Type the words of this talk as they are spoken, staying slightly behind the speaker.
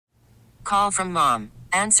call from mom.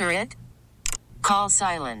 Answer it. Call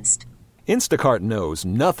silenced. Instacart knows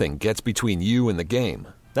nothing gets between you and the game.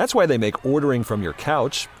 That's why they make ordering from your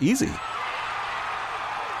couch easy.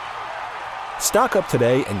 Stock up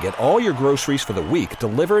today and get all your groceries for the week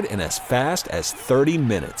delivered in as fast as 30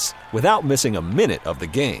 minutes without missing a minute of the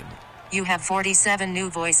game. You have 47 new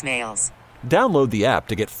voicemails. Download the app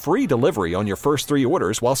to get free delivery on your first 3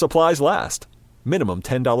 orders while supplies last. Minimum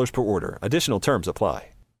 $10 per order. Additional terms apply.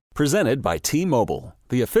 Presented by T-Mobile,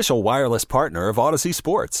 the official wireless partner of Odyssey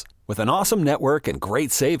Sports. With an awesome network and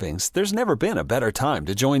great savings, there's never been a better time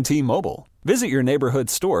to join T-Mobile. Visit your neighborhood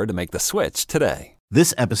store to make the switch today.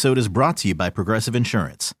 This episode is brought to you by Progressive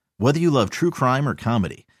Insurance. Whether you love true crime or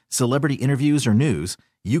comedy, celebrity interviews or news,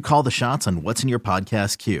 you call the shots on what's in your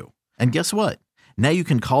podcast queue. And guess what? Now you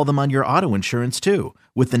can call them on your auto insurance too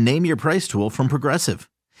with the Name Your Price tool from Progressive.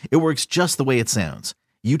 It works just the way it sounds.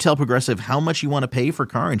 You tell Progressive how much you want to pay for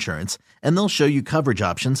car insurance, and they'll show you coverage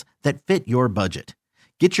options that fit your budget.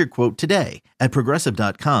 Get your quote today at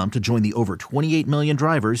Progressive.com to join the over 28 million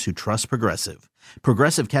drivers who trust Progressive.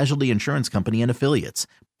 Progressive Casualty Insurance Company and Affiliates.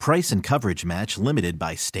 Price and coverage match limited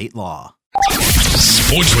by state law.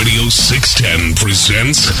 Sports Radio 610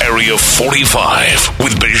 presents Area 45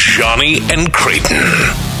 with Bajani and Creighton.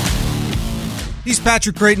 He's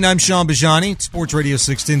Patrick Creighton. I'm Shaun Bajani. Sports Radio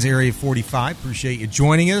 610's Area 45. Appreciate you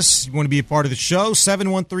joining us. You want to be a part of the show?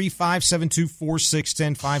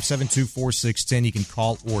 713-572-4610, 572-4610. You can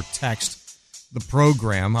call or text the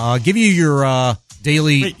program. Give you your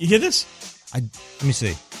daily... Wait, you hear this? Let me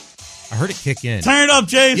see. I heard it kick in. Turn it up,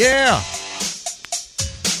 Jace. Yeah.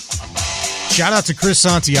 Shout out to Chris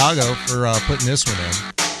Santiago for putting this one in.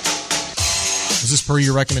 Was this per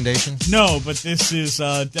your recommendation? No, but this is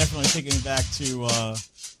definitely taking me back to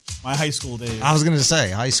my high school days. I was going to say,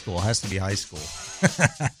 high school. It has to be high school.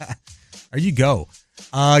 There you go.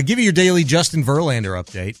 Give you your daily Justin Verlander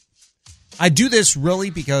update. I do this really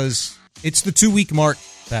because it's the 2-week mark,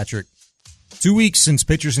 Patrick. 2 weeks since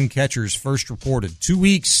pitchers and catchers first reported. 2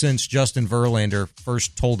 weeks since Justin Verlander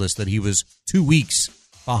first told us that he was 2 weeks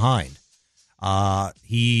behind.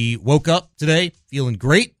 He woke up today feeling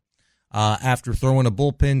great. After throwing a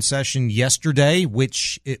bullpen session yesterday,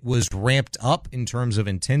 which it was ramped up in terms of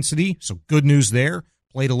intensity. So good news there.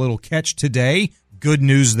 Played a little catch today. Good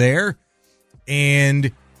news there.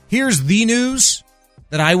 And here's the news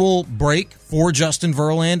that I will break for Justin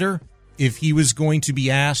Verlander if he was going to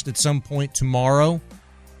be asked at some point tomorrow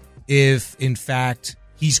if, in fact,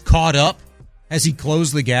 he's caught up. Has he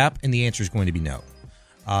closed the gap? And the answer is going to be no.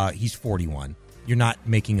 He's 41. You're not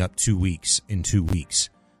making up 2 weeks in 2 weeks.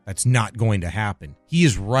 That's not going to happen. He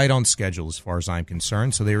is right on schedule as far as I'm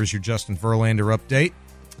concerned. So there is your Justin Verlander update.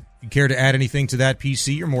 If you care to add anything to that,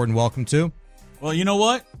 PC, you're more than welcome to. Well, you know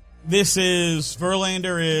what? This is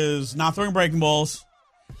Verlander is not throwing breaking balls,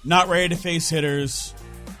 not ready to face hitters,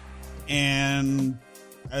 and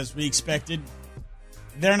as we expected,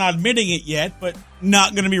 they're not admitting it yet, but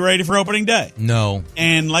not going to be ready for opening day. No.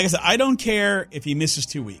 And like I said, I don't care if he misses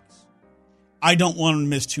 2 weeks. I don't want him to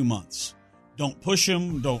miss 2 months. Don't push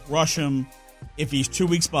him. Don't rush him. If he's 2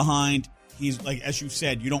 weeks behind, he's like, as you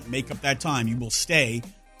said, you don't make up that time. You will stay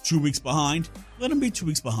 2 weeks behind. Let him be 2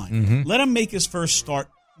 weeks behind. Mm-hmm. Let him make his first start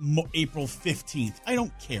April 15th. I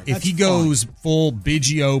don't care. If he goes full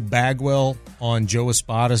Biggio Bagwell on Joe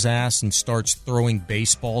Espada's ass and starts throwing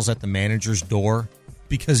baseballs at the manager's door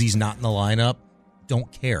because he's not in the lineup,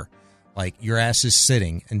 don't care. Like, your ass is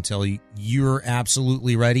sitting until you're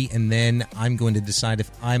absolutely ready, and then I'm going to decide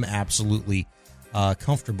if I'm absolutely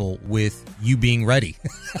comfortable with you being ready.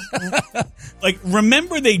 Like,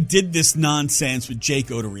 remember they did this nonsense with Jake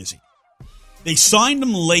Odorizzi. They signed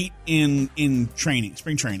him late in training,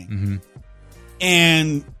 spring training, mm-hmm.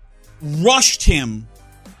 and rushed him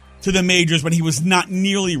to the majors when he was not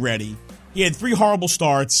nearly ready. He had 3 horrible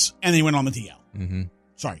starts, and then he went on the DL. Mm-hmm.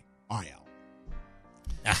 Sorry, IL.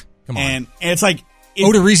 Come on. And it's like...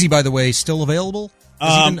 Odorizzi, by the way, still available?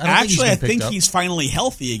 I think he's finally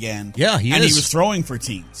healthy again. Yeah, he is. And he was throwing for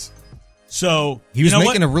teams. So he was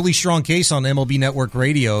making a really strong case on MLB Network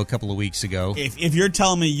Radio a couple of weeks ago. If you're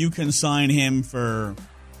telling me you can sign him for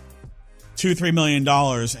 $2-3 million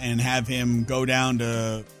and have him go down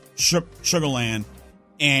to Sugarland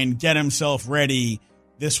and get himself ready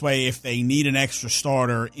this way if they need an extra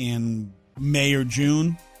starter in May or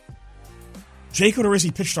June, Jake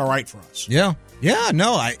Odorizzi pitched all right for us. Yeah.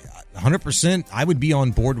 No, I 100%. I would be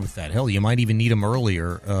on board with that. Hell, you might even need him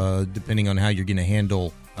earlier, depending on how you're going to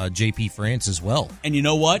handle JP France as well. And you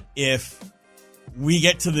know what? If we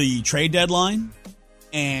get to the trade deadline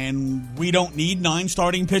and we don't need 9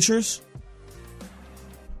 starting pitchers,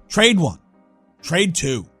 trade 1, trade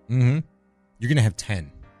 2. Mm-hmm. You're going to have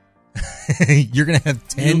 10. You're going to have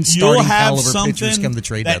 10 starting caliber pitchers come the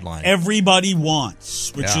trade deadline. Everybody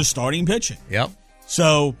wants, which is starting pitching. Yep.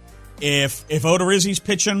 So if Odorizzi's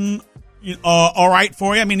pitching all right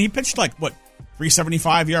for you, I mean, he pitched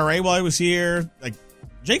 3.75 ERA while he was here.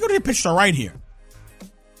 Jake Odorizzi pitched all right here.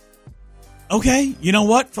 Okay, you know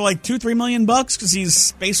what? For $2-3 million, because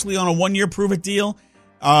he's basically on a 1-year prove-it deal,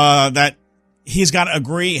 that he's got to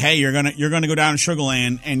agree. Hey, you're gonna go down to Sugar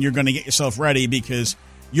Land and you're gonna get yourself ready because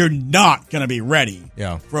you're not gonna be ready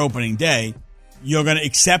for opening day. You're gonna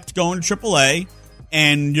accept going to AAA,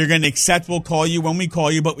 and you're gonna accept we'll call you when we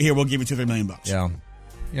call you, but here we'll give you $2-3 million. Yeah.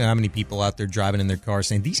 You know how many people out there driving in their cars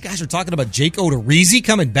saying these guys are talking about Jake Odorizzi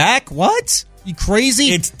coming back? What? You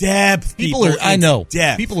crazy? It's depth. I know.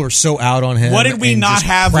 Depth. People are so out on him. What did we not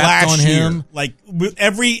have last year? Him.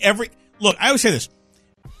 Look, I always say this.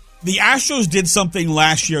 The Astros did something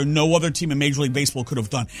last year no other team in Major League Baseball could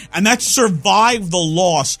have done, and that's survive the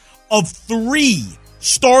loss of 3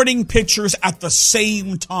 starting pitchers at the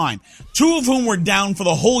same time, 2 of whom were down for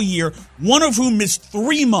the whole year, 1 of whom missed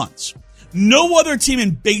 3 months. No other team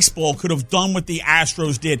in baseball could have done what the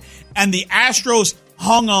Astros did, and the Astros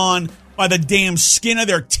hung on by the damn skin of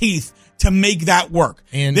their teeth to make that work.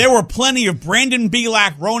 And there were plenty of Brandon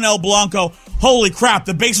Bielak, Ronel Blanco. Holy crap,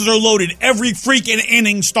 the bases are loaded. Every freaking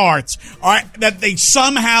inning starts. All right, that they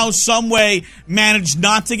somehow, some way managed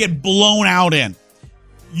not to get blown out in.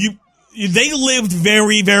 They lived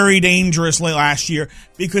very, very dangerously last year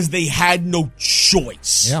because they had no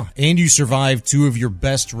choice. Yeah, and you survived 2 of your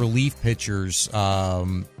best relief pitchers,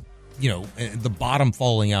 the bottom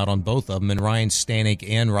falling out on both of them, and Ryan Stanek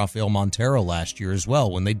and Rafael Montero last year as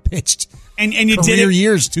well when they pitched and you did it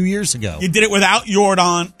years 2 years ago. You did it without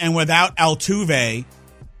Jordan and without Altuve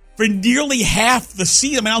for nearly half the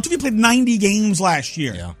season. I mean, Altuve played 90 games last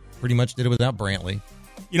year. Yeah, pretty much did it without Brantley.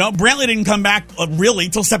 Brantley didn't come back really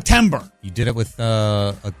till September. You did it with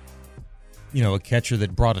a catcher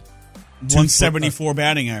that brought a 174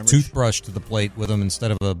 batting average, toothbrush to the plate with him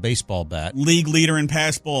instead of a baseball bat. League leader in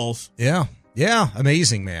pass balls. Yeah,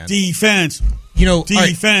 amazing, man. Defense.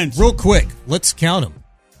 Defense. Right, real quick, let's count them.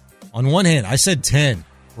 On one hand, I said 10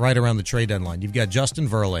 right around the trade deadline. You've got Justin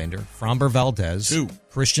Verlander, Framber Valdez, 2,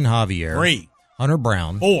 Christian Javier, 3, Hunter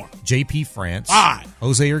Brown, 4, J.P. France, 5,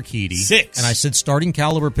 Jose Urquidy, 6. And I said starting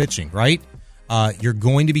caliber pitching, right? You're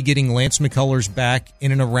going to be getting Lance McCullers back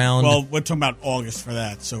in and around. Well, we're talking about August for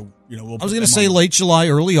that, so we'll. I was going to say late July,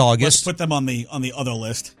 early August. Let's put them on the other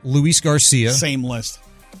list. Luis Garcia, same list.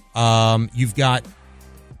 You've got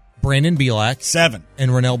Brandon Bielak, 7,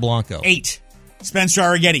 and Ronel Blanco, 8. Spencer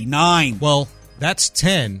Arrighetti, 9. Well, that's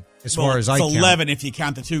 10 as far as I count. It's 11 if you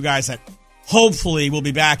count the 2 guys that hopefully will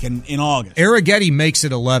be back in August. Arrighetti makes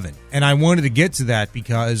it 11, and I wanted to get to that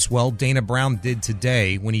because, Dana Brown did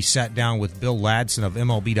today when he sat down with Bill Ladson of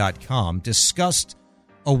MLB.com, discussed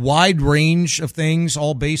a wide range of things,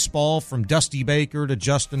 all baseball, from Dusty Baker to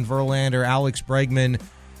Justin Verlander, Alex Bregman,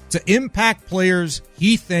 to impact players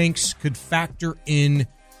he thinks could factor in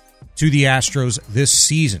to the Astros this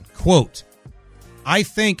season. Quote, I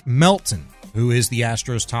think Melton, who is the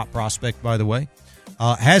Astros' top prospect, by the way,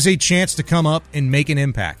 has a chance to come up and make an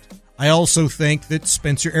impact. I also think that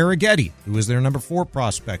Spencer Arrighetti, who is their number 4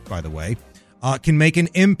 prospect, by the way, can make an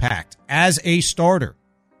impact as a starter.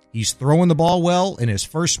 He's throwing the ball well. In his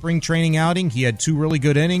first spring training outing, he had 2 really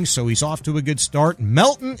good innings, so he's off to a good start.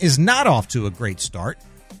 Melton is not off to a great start,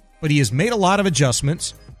 but he has made a lot of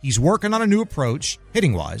adjustments. He's working on a new approach,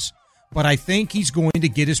 hitting-wise, but I think he's going to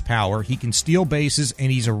get his power. He can steal bases,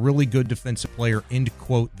 and he's a really good defensive player. End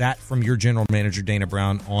quote. That from your general manager, Dana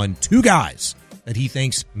Brown, on 2 guys that he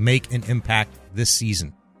thinks make an impact this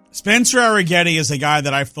season. Spencer Arrighetti is a guy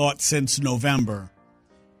that I've thought since November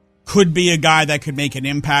could be a guy that could make an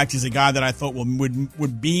impact. He's a guy that I thought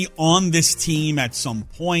would be on this team at some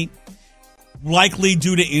point, likely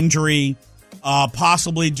due to injury,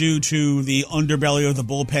 possibly due to the underbelly of the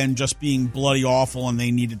bullpen just being bloody awful and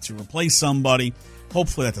they needed to replace somebody.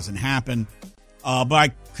 Hopefully that doesn't happen. But I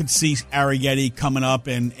could see Arrighetti coming up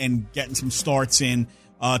and getting some starts in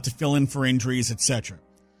to fill in for injuries, etc.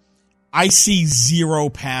 I see 0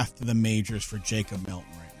 path to the majors for Jacob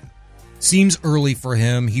Melton right now. Seems early for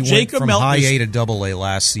him. He went from high A to double A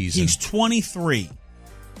last season. He's 23.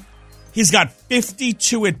 He's got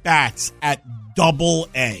 52 at-bats at double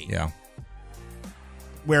A. Yeah.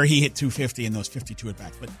 Where he hit 250 in those 52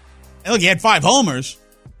 at-bats. But look, he had 5 homers,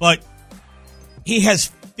 but he has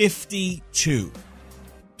 52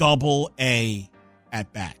 double A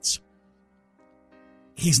at-bats.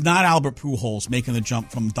 He's not Albert Pujols making the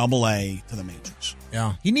jump from double A to the majors.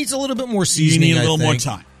 Yeah. He needs a little bit more seasoning, You need a little more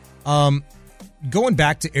time. going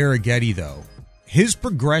back to Arrighetti, though, his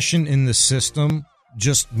progression in the system,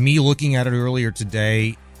 just me looking at it earlier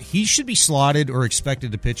today, he should be slotted or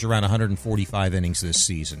expected to pitch around 145 innings this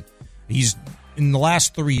season. He's in the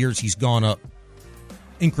last 3 years, he's gone up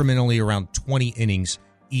incrementally around 20 innings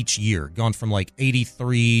each year, gone from like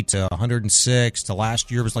 83 to 106 to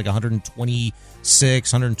last year was like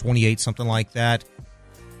 126, 128, something like that.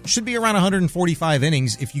 Should be around 145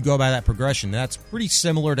 innings if you go by that progression. That's pretty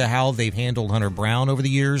similar to how they've handled Hunter Brown over the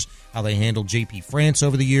years, how they handled J.P. France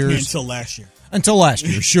over the years. Until last year. Until last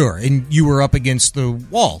year, sure. And you were up against the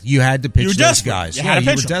wall. You had to pitch those guys. You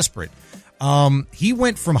were desperate. He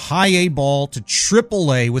went from high A ball to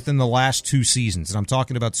triple A within the last 2 seasons, and I'm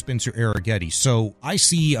talking about Spencer Arrighetti. So I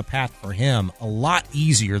see a path for him a lot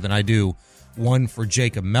easier than I do one for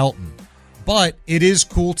Jacob Melton. But it is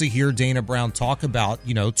cool to hear Dana Brown talk about,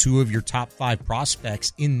 2 of your top 5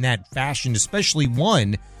 prospects in that fashion, especially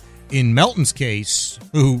one in Melton's case,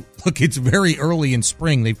 who, look, it's very early in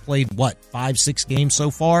spring. They've played, 5-6 games so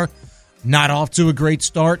far? Not off to a great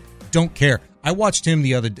start. Don't care. I watched him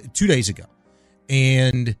 2 days ago.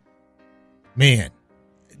 And, man,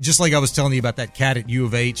 just like I was telling you about that cat at U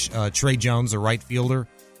of H, Trey Jones, the right fielder,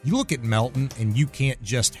 you look at Melton and you can't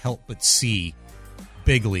just help but see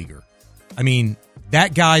big leaguer. I mean,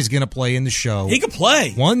 that guy's going to play in the show. He could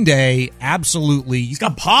play. One day, absolutely. He's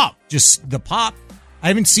got pop. Just the pop. I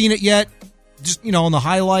haven't seen it yet, just, on the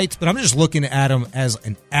highlights, but I'm just looking at him as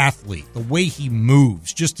an athlete. The way he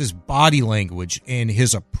moves, just his body language and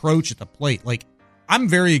his approach at the plate. Like, I'm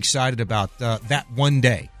very excited about that one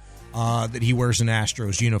day that he wears an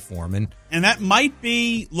Astros uniform. And that might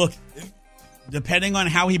be, look, depending on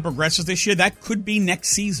how he progresses this year, that could be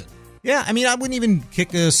next season. Yeah, I mean, I wouldn't even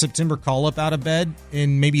kick a September call-up out of bed,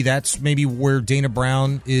 and maybe that's where Dana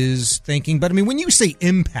Brown is thinking. But, I mean, when you say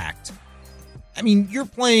impact, I mean, you're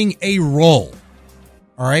playing a role,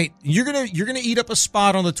 all right? You're gonna eat up a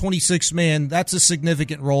spot on the 26th man. That's a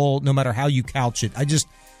significant role, no matter how you couch it. I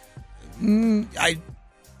think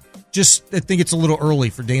it's a little early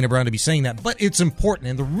for Dana Brown to be saying that, but it's important.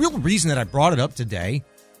 And the real reason that I brought it up today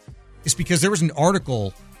is because there was an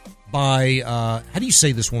article by, how do you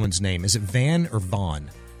say this woman's name? Is it Van or Vaughn?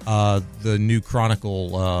 The new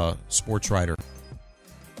Chronicle sports writer.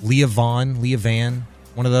 Leah Van,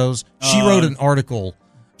 one of those. She wrote an article.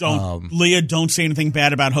 Don't say anything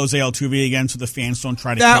bad about Jose Altuve again so the fans don't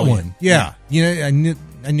try to that kill one. you. Yeah. I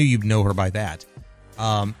knew you'd know her by that.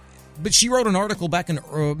 But she wrote an article back in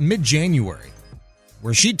mid-January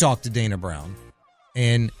where she talked to Dana Brown,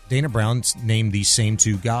 and Dana Brown named these same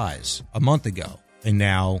 2 guys a month ago. And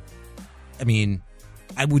now, I mean,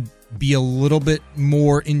 I would be a little bit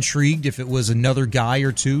more intrigued if it was another guy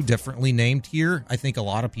or 2 differently named here. I think a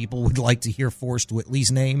lot of people would like to hear Forrest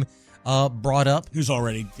Whitley's name brought up. Who's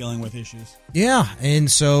already dealing with issues. Yeah, and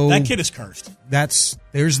so... That kid is cursed.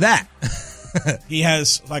 There's that. He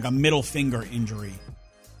has like a middle finger injury.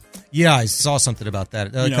 Yeah, I saw something about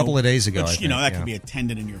that a couple of days ago. Which, that could be a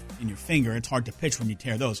tendon in your finger. It's hard to pitch when you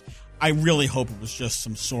tear those. I really hope it was just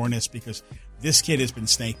some soreness because this kid has been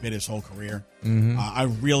snake bit his whole career. Mm-hmm. I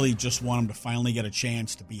really just want him to finally get a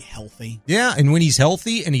chance to be healthy. Yeah, and when he's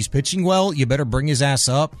healthy and he's pitching well, you better bring his ass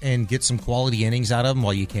up and get some quality innings out of him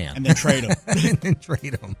while you can. And then trade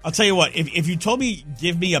him. I'll tell you what, if you told me,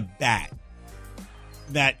 give me a bat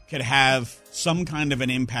that could have some kind of an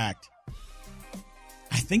impact,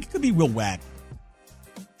 I think it could be Will Wagner.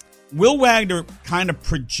 Will Wagner kind of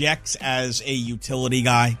projects as a utility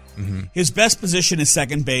guy. Mm-hmm. His best position is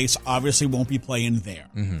second base. Obviously won't be playing there.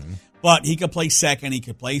 Mm-hmm. But he could play second. He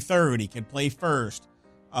could play third. He could play first.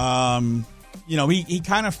 He kind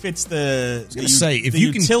of fits the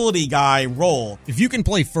utility guy role. If you can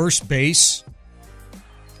play first base,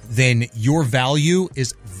 then your value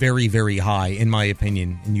is very, very high, in my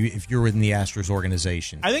opinion, if you're within the Astros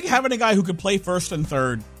organization. I think having a guy who could play first and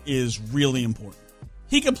third is really important.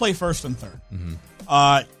 He can play first and third.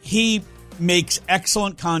 Mm-hmm. He makes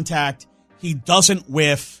excellent contact. He doesn't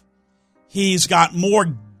whiff. He's got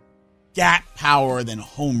more gap power than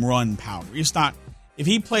home run power. He's not. If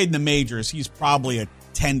he played in the majors, he's probably a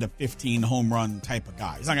 10 to 15 home run type of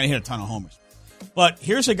guy. He's not going to hit a ton of homers. But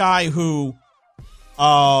here's a guy who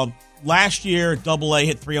last year, Double-A,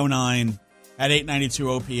 hit 309, had 892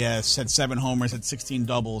 OPS, had 7 homers, had 16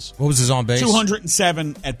 doubles. What was his on base?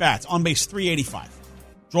 207 at bats. On base 385.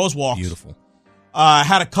 Draws walks. Beautiful.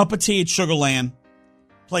 Had a cup of tea at Sugar Land.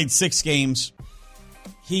 Played 6 games.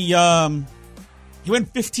 He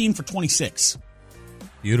went 15 for 26.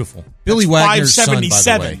 Beautiful. Billy Wagner's son, by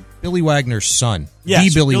the way. Billy Wagner's son.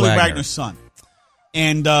 Yes, Billy Wagner's son.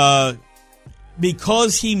 And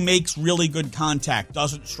because he makes really good contact,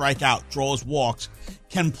 doesn't strike out, draws walks,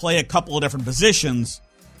 can play a couple of different positions,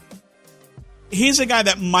 he's a guy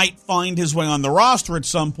that might find his way on the roster at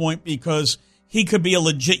some point because he could be a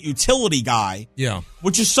legit utility guy. Yeah.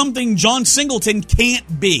 Which is something John Singleton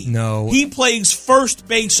can't be. No. He plays first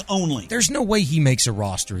base only. There's no way he makes a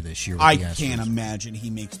roster this year. I can't imagine he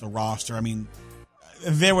makes the roster. I mean,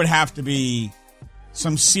 there would have to be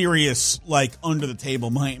some serious, like,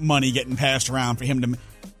 under-the-table money getting passed around for him to...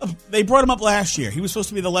 They brought him up last year. He was supposed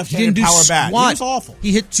to be the left-handed power bat. He was awful.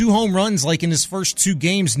 He hit 2 home runs, like, in his first 2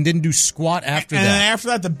 games and didn't do squat after that. And after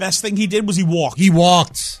that, the best thing he did was he walked. He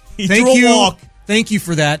walked. He threw a walk. Thank you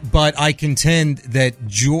for that, but I contend that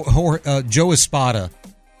Joe Espada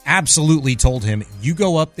absolutely told him, you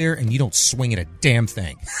go up there and you don't swing at a damn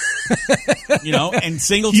thing. And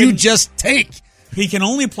Singleton... You just take. He can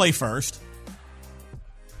only play first.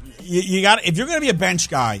 You got if you're going to be a bench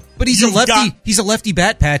guy, but he's a lefty. He's a lefty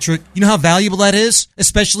bat, Patrick. You know how valuable that is,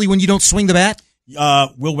 especially when you don't swing the bat.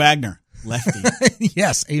 Will Wagner, lefty.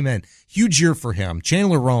 Yes, amen. Huge year for him.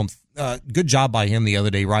 Chandler Rome, good job by him the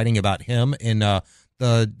other day, writing about him and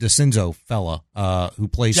the DeCenzo fella who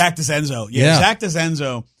plays Zach DeCenzo. Yeah, Zach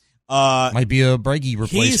DeCenzo might be a Breggy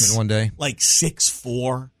replacement one day. Like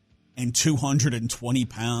 6'4" and 220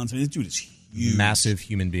 pounds. I mean, this dude is huge. Massive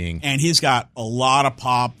human being. And he's got a lot of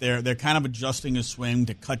pop. They're kind of adjusting his swing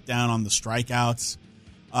to cut down on the strikeouts.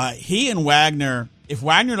 He and Wagner, if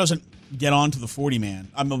Wagner doesn't get onto the 40-man,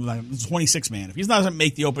 I'm the 26-man, if he doesn't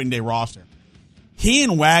make the opening day roster, he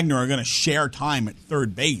and Wagner are going to share time at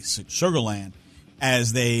third base at Sugarland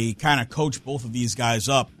as they kind of coach both of these guys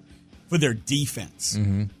up for their defense.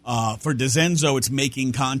 Mm-hmm. For DeCenzo, it's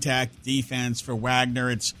making contact defense. For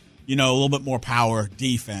Wagner, it's a little bit more power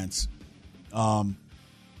defense.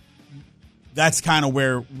 That's kind of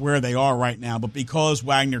where they are right now. But because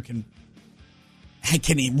Wagner can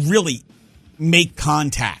he really make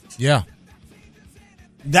contact? Yeah,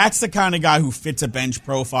 that's the kind of guy who fits a bench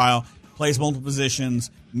profile, plays multiple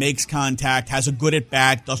positions, makes contact, has a good at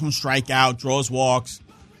bat, doesn't strike out, draws walks.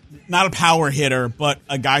 Not a power hitter, but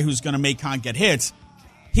a guy who's going to make get hits.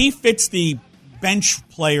 He fits the bench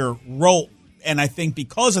player role, and I think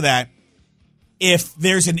because of that, if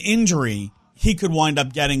there's an injury, he could wind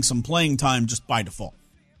up getting some playing time just by default.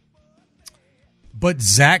 But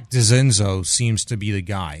Zach DeCenzo seems to be the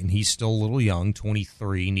guy, and he's still a little young,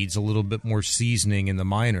 23, needs a little bit more seasoning in the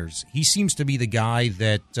minors. He seems to be the guy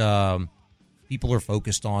that people are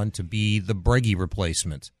focused on to be the Breggy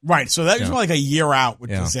replacement. Right, so that's like a year out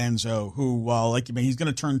with DeCenzo, who, he's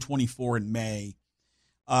going to turn 24 in May.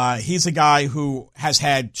 He's a guy who has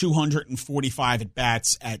had 245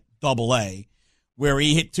 at-bats at Double-A, where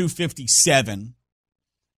he hit 257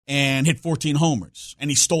 and hit 14 homers,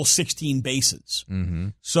 and he stole 16 bases. Mm-hmm.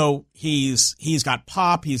 So he's got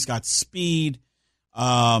pop, he's got speed.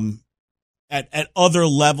 At other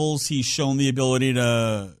levels, he's shown the ability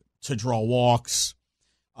to draw walks.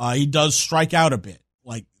 He does strike out a bit.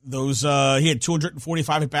 Like those, he had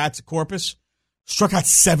 245 at bats at Corpus, struck out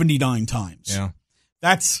 79 times. Yeah,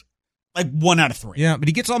 that's like 1 out of 3. Yeah, but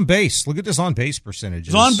he gets on base. Look at this on base percentage.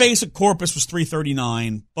 His on base at Corpus was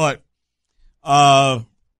 339, but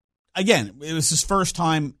again, it was his first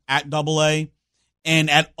time at Double-A, and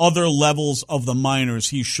at other levels of the minors,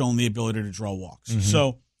 he's shown the ability to draw walks. Mm-hmm.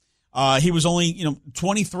 So he was only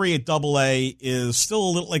 23 at Double-A is still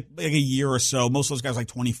a little like a year or so. Most of those guys like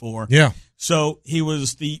 24. Yeah. So he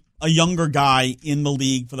was a younger guy in the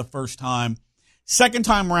league for the first time. Second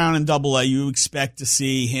time around in Double-A, you expect to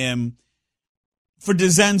see him. For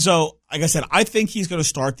DeCenzo, like I said, I think he's going to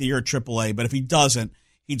start the year at Triple-A, but if he doesn't,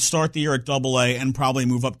 he'd start the year at Double-A and probably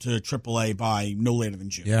move up to Triple-A by no later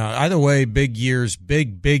than June. Yeah, either way, big years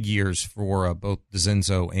for both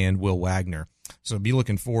DeCenzo and Will Wagner. So be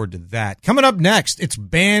looking forward to that. Coming up next, it's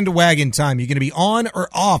Bandwagon time. You're going to be on or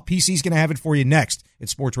off? PC's going to have it for you next.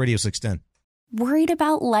 It's Sports Radio 610. Worried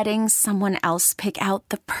about letting someone else pick out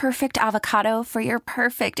the perfect avocado for your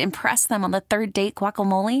perfect impress them on the third date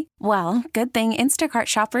guacamole? Well, good thing Instacart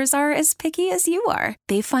shoppers are as picky as you are.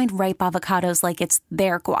 They find ripe avocados like it's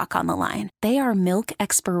their guac on the line. They are milk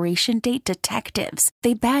expiration date detectives.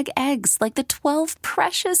 They bag eggs like the 12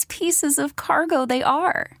 precious pieces of cargo they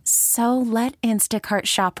are. So let Instacart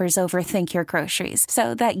shoppers overthink your groceries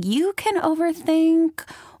so that you can overthink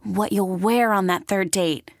what you'll wear on that third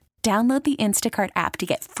date. Download the Instacart app to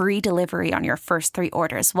get free delivery on your first 3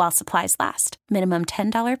 orders while supplies last. Minimum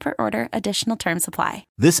 $10 per order. Additional terms apply.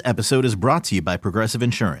 This episode is brought to you by Progressive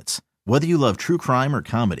Insurance. Whether you love true crime or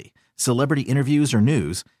comedy, celebrity interviews or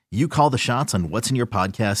news, you call the shots on what's in your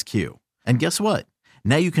podcast queue. And guess what?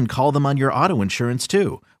 Now you can call them on your auto insurance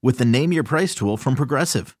too with the Name Your Price tool from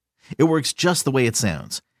Progressive. It works just the way it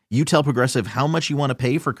sounds. You tell Progressive how much you want to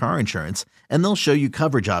pay for car insurance, and they'll show you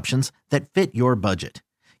coverage options that fit your budget.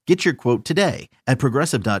 Get your quote today at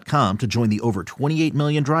Progressive.com to join the over 28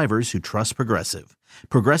 million drivers who trust Progressive.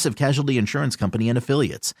 Progressive Casualty Insurance Company and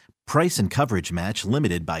Affiliates. Price and coverage match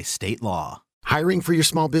limited by state law. Hiring for your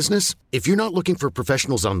small business? If you're not looking for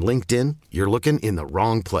professionals on LinkedIn, you're looking in the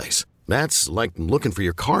wrong place. That's like looking for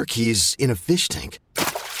your car keys in a fish tank.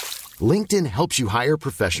 LinkedIn helps you hire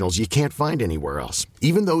professionals you can't find anywhere else,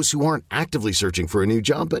 even those who aren't actively searching for a new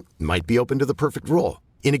job but might be open to the perfect role.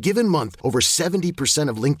 In a given month, over 70%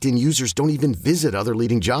 of LinkedIn users don't even visit other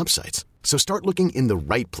leading job sites. So start looking in the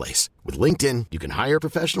right place. With LinkedIn, you can hire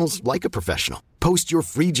professionals like a professional. Post your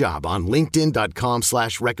free job on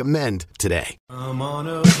linkedin.com/recommend today. I'm on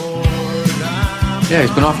a board. Yeah,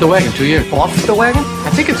 he's been off the wagon 2 years. Off the wagon?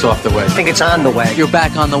 I think it's off the wagon. I think it's on the wagon. You're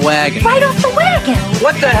back on the wagon. Right off the wagon.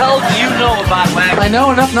 What the hell do you know about wagons? I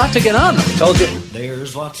know enough not to get on them. Told you.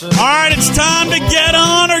 There's lots of... All right, it's time to get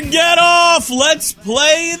on or get off. Let's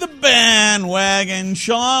play the bandwagon.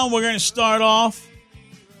 Sean, we're going to start off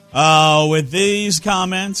with these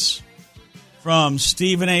comments from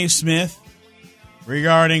Stephen A. Smith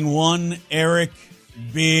regarding one Eric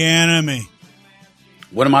Bieniemy.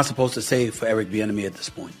 What am I supposed to say for Eric Bieniemy at this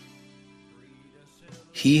point?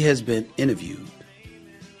 He has been interviewed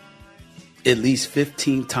at least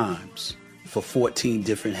 15 times for 14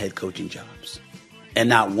 different head coaching jobs. And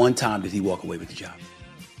not one time did he walk away with the job.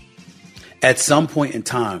 At some point in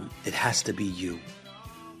time, it has to be you.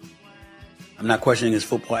 I'm not questioning his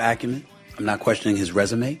football acumen. I'm not questioning his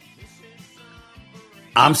resume.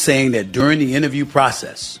 I'm saying that during the interview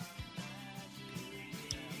process,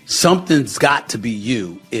 something's got to be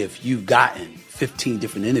you if you've gotten 15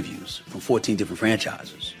 different interviews from 14 different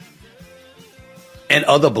franchises. And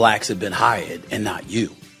other blacks have been hired and not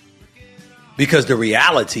you. Because the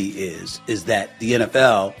reality is that the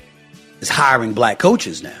NFL is hiring black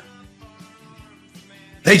coaches now.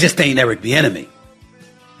 They just ain't Eric Bieniemy.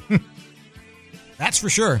 That's for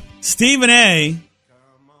sure. Stephen A.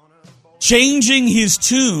 changing his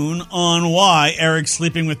tune on why Eric's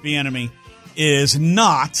sleeping with Bieniemy is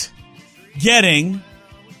not getting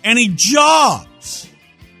any jobs.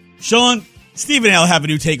 Sean, Stephen A. will have a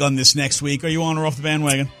new take on this next week. Are you on or off the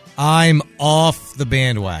bandwagon? I'm off the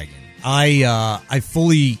bandwagon. I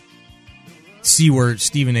fully see where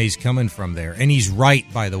Stephen A's coming from there. And he's right,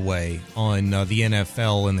 by the way, on the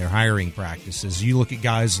NFL and their hiring practices. You look at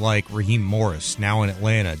guys like Raheem Morris, now in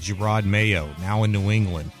Atlanta, Gerard Mayo, now in New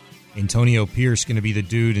England, Antonio Pierce going to be the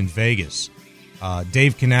dude in Vegas,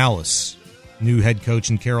 Dave Canales, new head coach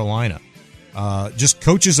in Carolina. Just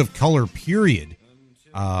coaches of color, period.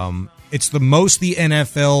 It's the most the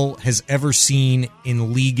NFL has ever seen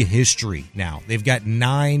in league history now. They've got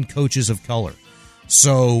 9 coaches of color.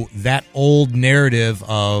 So that old narrative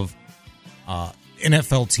of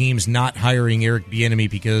NFL teams not hiring Eric Bieniemy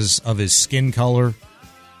because of his skin color,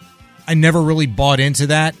 I never really bought into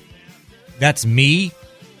that. That's me.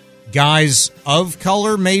 Guys of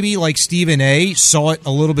color, maybe like Stephen A., saw it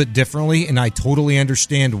a little bit differently, and I totally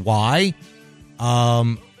understand why.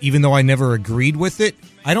 Even though I never agreed with it,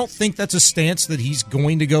 I don't think that's a stance that he's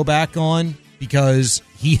going to go back on, because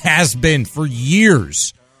he has been for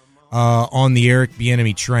years on the Eric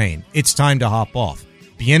Bieniemy train. It's time to hop off.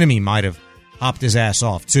 Bieniemy might have hopped his ass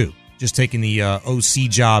off too, just taking the OC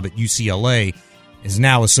job at UCLA, is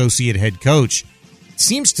now associate head coach. It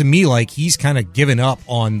seems to me like he's kind of given up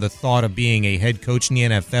on the thought of being a head coach in the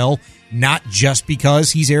NFL, not just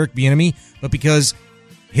because he's Eric Bieniemy, but because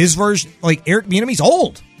his version, like Eric Bieniemy's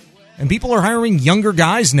old, and people are hiring younger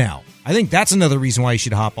guys now. I think that's another reason why you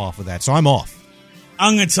should hop off of that. So I'm off.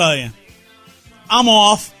 I'm going to tell you, I'm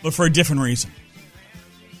off, but for a different reason.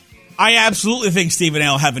 I absolutely think Stephen A.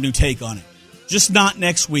 will have a new take on it. Just not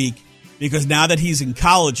next week, because now that he's in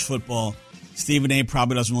college football, Stephen A.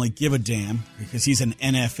 probably doesn't really give a damn, because he's an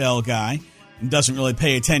NFL guy and doesn't really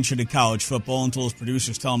pay attention to college football until his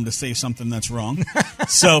producers tell him to say something that's wrong.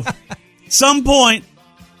 So, some point,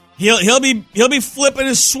 he'll be flipping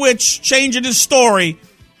his switch, changing his story,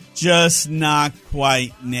 just not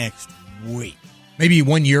quite next week. Maybe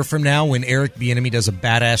 1 year from now, when Eric Bieniemy does a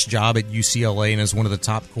badass job at UCLA and is one of the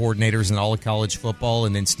top coordinators in all of college football,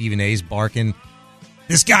 and then Stephen A's barking,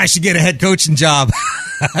 this guy should get a head coaching job.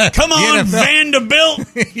 Come on, Vanderbilt.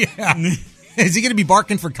 Yeah. Is he going to be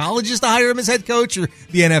barking for colleges to hire him as head coach, or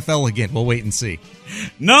the NFL again? We'll wait and see.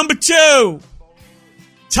 Number 2,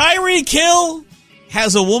 Tyreek Hill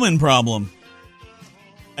has a woman problem.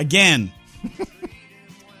 Again.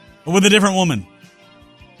 With a different woman.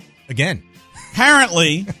 Again.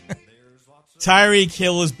 Apparently, Tyreek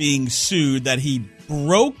Hill is being sued that he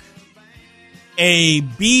broke a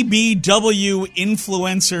BBW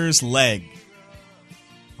influencer's leg.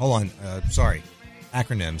 Hold on. Sorry.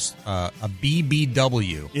 Acronyms. A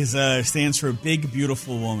BBW Stands for Big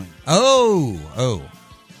Beautiful Woman. Oh.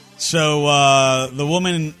 So the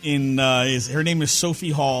woman her name is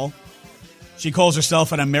Sophie Hall. She calls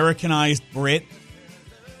herself an Americanized Brit.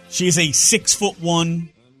 She's a 6'1",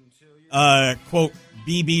 quote,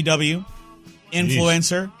 BBW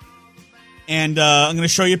influencer. Jeez. And I'm going to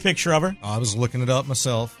show you a picture of her. I was looking it up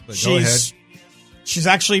myself, but go ahead. She's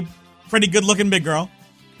actually pretty good-looking big girl.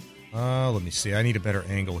 Let me see. I need a better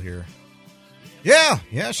angle here. Yeah,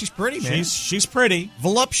 she's pretty, man. She's pretty.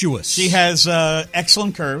 Voluptuous. She has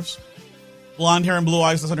excellent curves. Blonde hair and blue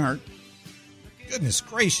eyes doesn't hurt. Goodness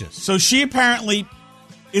gracious. So she apparently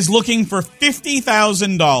is looking for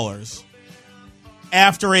 $50,000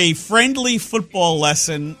 after a friendly football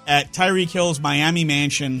lesson at Tyreek Hill's Miami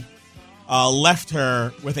mansion left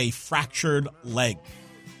her with a fractured leg.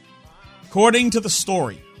 According to the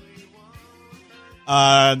story,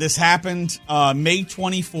 this happened May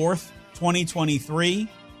 24th, 2023.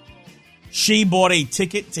 She bought a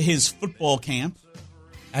ticket to his football camp.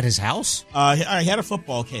 At his house? He had a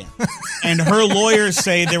football camp. And her lawyers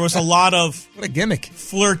say there was a lot of... What a gimmick.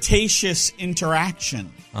 ...flirtatious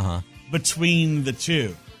interaction between the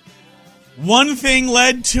two. One thing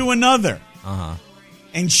led to another.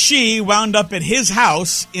 And she wound up at his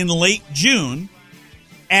house in late June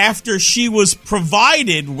after she was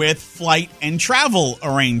provided with flight and travel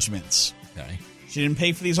arrangements. Okay. She didn't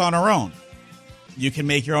pay for these on her own. You can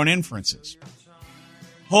make your own inferences.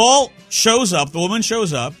 Hall shows up, the woman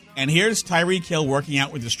shows up, and here's Tyreek Hill working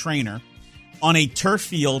out with his trainer on a turf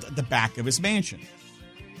field at the back of his mansion.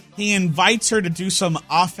 He invites her to do some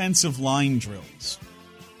offensive line drills.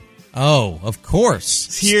 Oh, of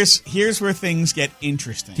course. Here's where things get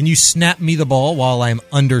interesting. Can you snap me the ball while I'm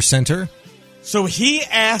under center? So he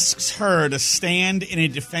asks her to stand in a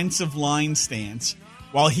defensive line stance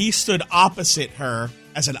while he stood opposite her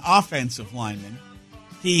as an offensive lineman.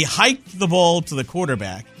 He hiked the ball to the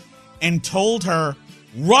quarterback and told her,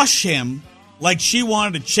 rush him like she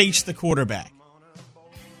wanted to chase the quarterback.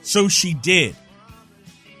 So she did.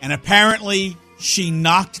 And apparently she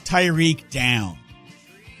knocked Tyreek down,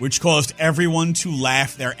 which caused everyone to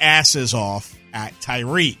laugh their asses off at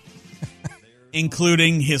Tyreek,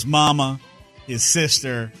 including his mama, his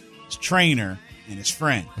sister, his trainer, and his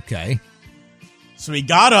friend. Okay. So he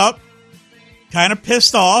got up, kind of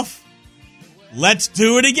pissed off. Let's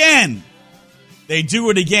do it again. They do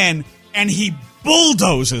it again, and he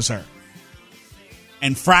bulldozes her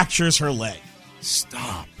and fractures her leg.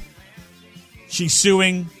 Stop. She's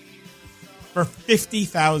suing for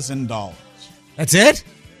 $50,000. That's it?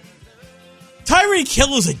 Tyreek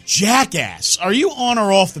Hill is a jackass. Are you on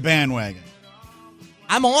or off the bandwagon?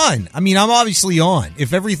 I'm on. I mean, I'm obviously on.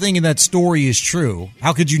 If everything in that story is true,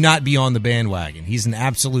 how could you not be on the bandwagon? He's an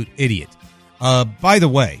absolute idiot. By the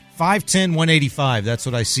way, 5'10", 185. That's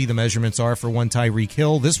what I see the measurements are for one Tyreek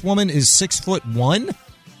Hill. This woman is 6'1",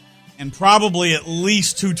 and probably at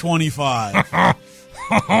least 225.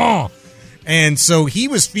 And so he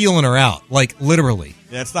was feeling her out, like literally.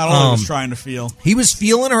 That's not all he was trying to feel. He was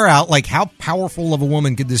feeling her out, like how powerful of a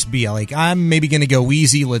woman could this be? Like, I'm maybe going to go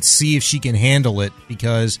easy. Let's see if she can handle it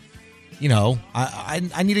because, you know,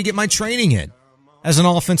 I need to get my training in. As an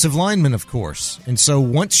offensive lineman, of course. And so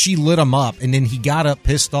once she lit him up and then he got up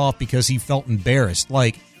pissed off because he felt embarrassed.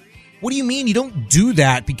 Like, what do you mean? You don't do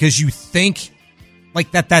that because you think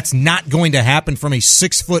like that's not going to happen from a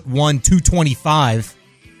 6'1", 225,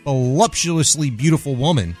 voluptuously beautiful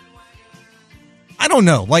woman. I don't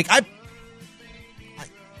know. Like, I'm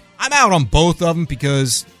out on both of them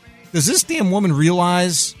because does this damn woman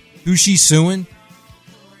realize who she's suing?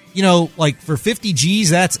 You know, like for 50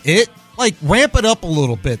 G's, that's it? Like, ramp it up a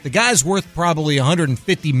little bit. The guy's worth probably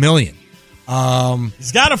 $150 million.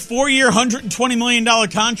 He's got a 4-year, $120 million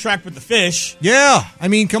contract with the Fish. Yeah. I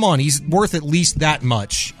mean, come on. He's worth at least that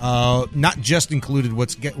much. Not just included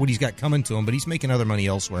what he's got coming to him, but he's making other money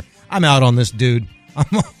elsewhere. I'm out on this dude.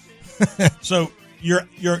 So you're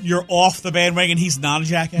off the bandwagon. He's not a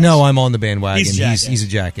jackass? No, I'm on the bandwagon. He's a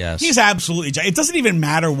jackass. He's absolutely it doesn't even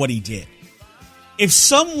matter what he did. If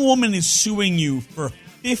some woman is suing you for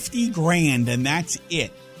 $50,000 and that's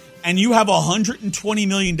it, and you have a $120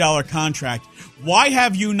 million contract, why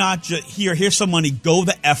have you not just here's some money, go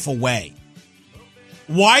the F away?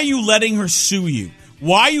 Why are you letting her sue you?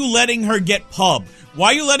 Why are you letting her get pub? Why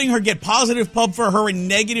are you letting her get positive pub for her and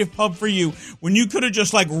negative pub for you when you could have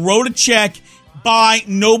just like wrote a check,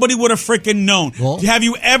 nobody would have freaking known? Well, have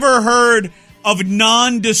you ever heard of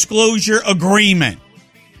non-disclosure agreement.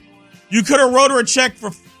 You could have wrote her a check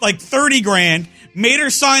for like $30,000, made her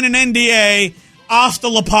sign an NDA, hasta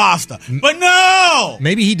la pasta. But no!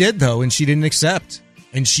 Maybe he did, though, and she didn't accept.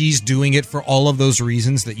 And she's doing it for all of those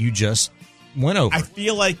reasons that you just went over. I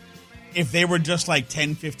feel like if they were just like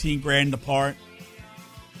 10, 15 grand apart,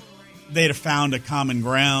 they'd have found a common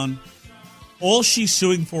ground. All she's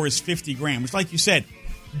suing for is 50 grand, which, like you said,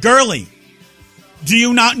 girly, do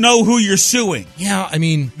you not know who you're suing? Yeah, I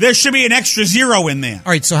mean, there should be an extra zero in there.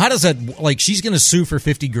 All right, so how does that, like, she's going to sue for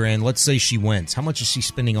 50 grand. Let's say she wins. How much is she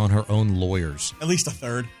spending on her own lawyers? At least a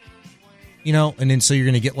third. You know, and then so you're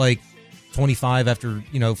going to get like 25 after,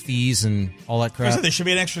 you know, fees and all that crap. I said there should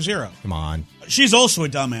be an extra zero. Come on. She's also a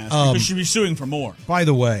dumbass because she'd be suing for more. By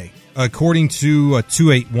the way, according to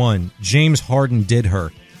 281, James Harden did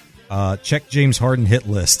her. Check James Harden hit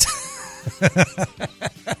list.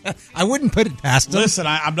 I wouldn't put it past him. Listen,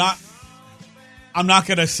 I'm not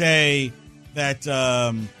going to say that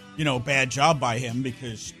bad job by him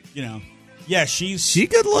because yeah, she's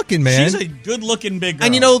good looking, man. She's a good looking big girl,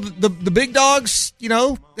 and the big dogs,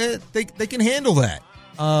 they can handle that.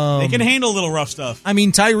 They can handle a little rough stuff. I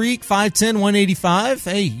mean, Tyreek 5'10", 185.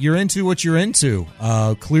 Hey, you're into what you're into.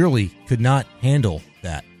 Clearly, could not handle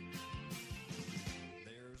that.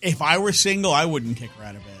 If I were single, I wouldn't kick her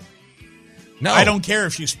out of bed. No, I don't care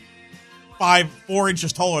if she's 4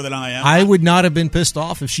 inches taller than I am. I would not have been pissed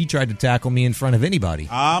off if she tried to tackle me in front of anybody.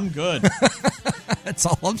 I'm good. That's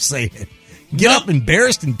all I'm saying. Get up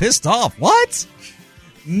embarrassed and pissed off. What?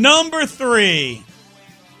 Number 3.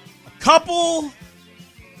 A couple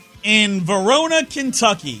in Verona,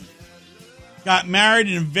 Kentucky got married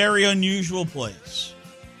in a very unusual place.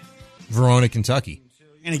 Verona, Kentucky.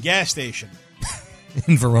 In a gas station.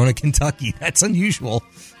 In Verona, Kentucky. That's unusual.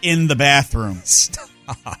 In the bathroom.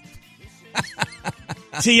 Stop.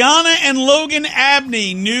 Tiana and Logan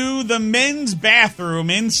Abney knew the men's bathroom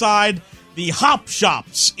inside the Hop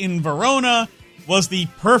Shops in Verona was the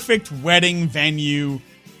perfect wedding venue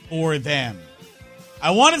for them.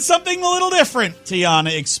 I wanted something a little different,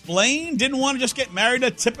 Tiana explained. Didn't want to just get married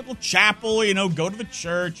at a typical chapel, go to the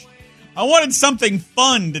church. I wanted something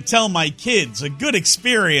fun to tell my kids, a good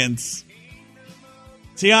experience.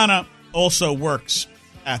 Tiana also works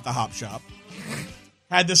at the Hop Shop.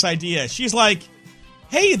 Had this idea. She's like,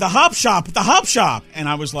 hey, the Hop Shop. And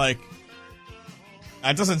I was like,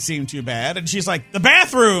 that doesn't seem too bad. And she's like, the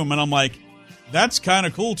bathroom. And I'm like, that's kind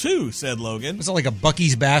of cool too, said Logan. Is it like a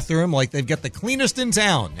Buc-ee's bathroom? Like they've got the cleanest in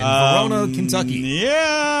town in Verona, Kentucky.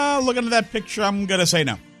 Yeah, looking at that picture, I'm going to say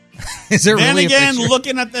no. Is there then really again, a picture?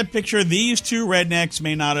 looking at that picture, these two rednecks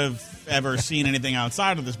may not have ever seen anything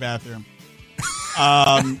outside of this bathroom.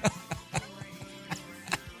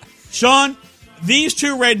 Sean, these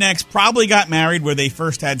two rednecks probably got married where they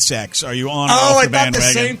first had sex. Are you on or off the bandwagon? I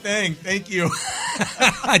thought the same thing. Thank you.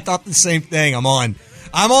 I thought the same thing. I'm on.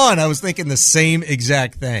 I was thinking the same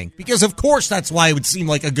exact thing. Because, of course, that's why it would seem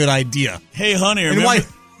like a good idea. Hey, honey,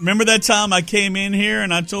 remember that time I came in here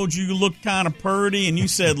and I told you looked kind of purty and you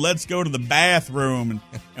said, let's go to the bathroom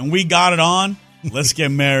and we got it on? Let's get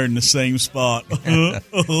married in the same spot. You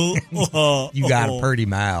got a purty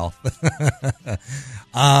mouth.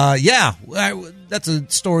 Yeah, that's a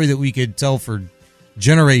story that we could tell for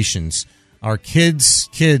generations. Our kids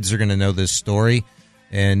are going to know this story.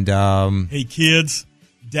 And hey, kids,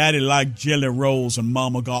 Daddy liked jelly rolls and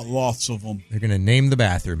Mama got lots of them. They're going to name the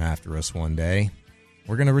bathroom after us one day.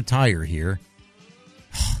 We're going to retire here.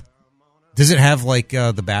 Does it have like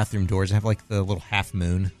the bathroom doors? Does it have like the little half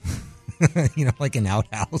moon? Like an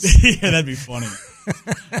outhouse. Yeah, that'd be funny.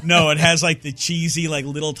 No, it has like the cheesy, like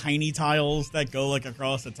little tiny tiles that go like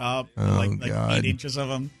across the top. Oh, like God. 8 inches of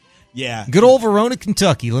them. Yeah. Good old Verona,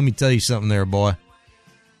 Kentucky. Let me tell you something there, boy.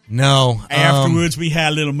 No. Afterwards, we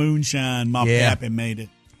had a little moonshine. My pappy made it.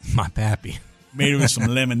 My pappy. Made it with some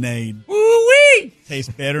lemonade. Woo-wee!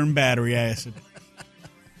 Tastes better than battery acid.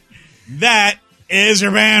 That is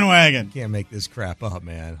your bandwagon. Can't make this crap up,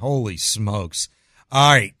 man. Holy smokes.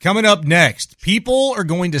 All right, coming up next, people are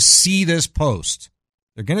going to see this post.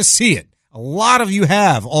 They're going to see it. A lot of you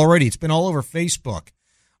have already. It's been all over Facebook.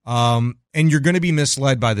 And you're going to be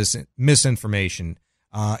misled by this misinformation.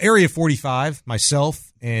 Area 45,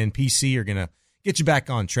 myself, and PC are going to get you back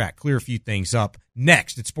on track, clear a few things up.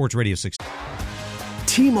 Next, it's Sports Radio 60.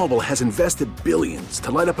 T-Mobile has invested billions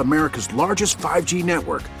to light up America's largest 5G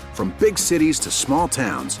network, from big cities to small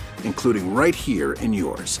towns, including right here in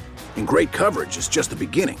yours. And great coverage is just the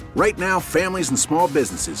beginning. Right now, families and small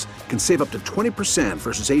businesses can save up to 20%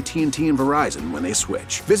 versus AT&T and Verizon when they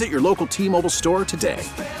switch. Visit your local T-Mobile store today.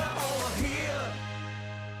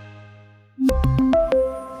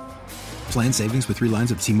 Plan savings with 3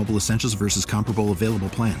 lines of T-Mobile Essentials versus comparable available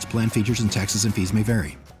plans. Plan features and taxes and fees may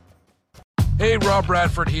vary. Hey, Rob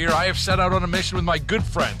Bradford here. I have set out on a mission with my good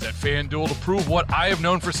friends at FanDuel to prove what I have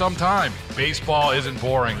known for some time. Baseball isn't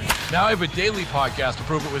boring. Now I have a daily podcast to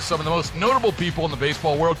prove it with some of the most notable people in the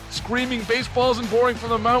baseball world, screaming baseball isn't boring from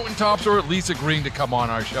the mountaintops, or at least agreeing to come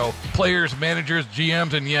on our show. Players, managers,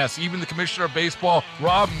 GMs, and yes, even the commissioner of baseball,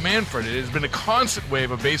 Rob Manfred. It has been a constant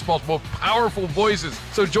wave of baseball's most powerful voices.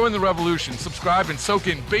 So join the revolution. Subscribe and soak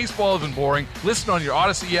in Baseball Isn't Boring. Listen on your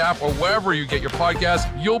Odyssey app or wherever you get your podcasts.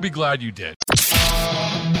 You'll be glad you did.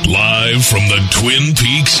 Live from the Twin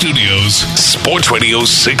Peaks studios, Sports Radio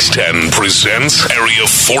 610 presents Area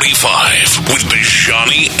 45 with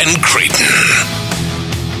Bijani and Creighton.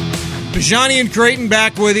 Bijani and Creighton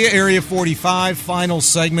back with you, Area 45, final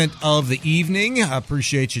segment of the evening. I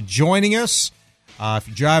appreciate you joining us. If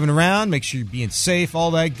you're driving around, make sure you're being safe,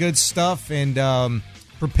 all that good stuff, and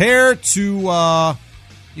prepare to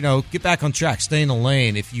get back on track, stay in the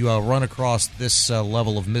lane if you run across this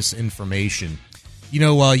level of misinformation.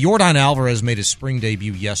 Yordan Alvarez made his spring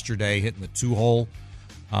debut yesterday, hitting the 2-hole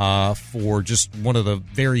for just one of the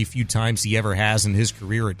very few times he ever has in his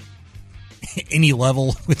career at any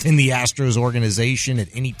level within the Astros organization at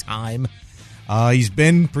any time. He's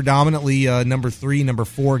been predominantly number 3, number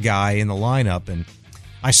 4 guy in the lineup. And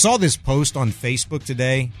I saw this post on Facebook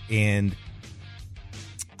today, and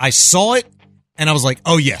I saw it, and I was like,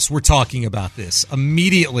 oh, yes, we're talking about this.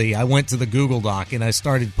 Immediately, I went to the Google Doc, and I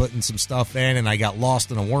started putting some stuff in, and I got lost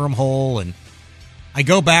in a wormhole. And I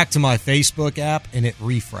go back to my Facebook app, and it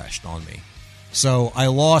refreshed on me. So I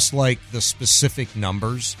lost, the specific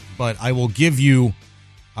numbers, but I will give you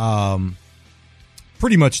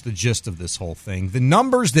pretty much the gist of this whole thing. The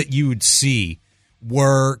numbers that you would see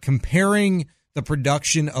were comparing the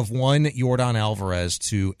production of one Yordan Alvarez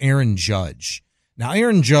to Aaron Judge. Now,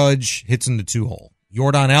 Aaron Judge hits in the 2-hole.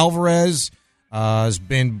 Yordan Alvarez has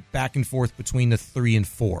been back and forth between the 3 and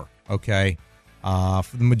 4, okay,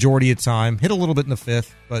 for the majority of time. Hit a little bit in the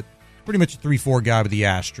 5th, but pretty much a 3-4 guy with the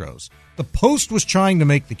Astros. The Post was trying to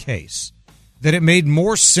make the case that it made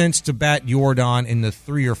more sense to bat Yordan in the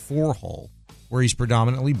 3 or 4 hole, where he's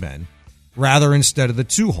predominantly been, rather instead of the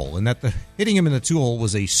 2-hole, and that hitting him in the 2-hole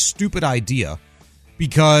was a stupid idea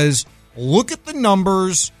because look at the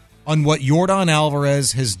numbers on what Yordan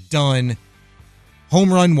Alvarez has done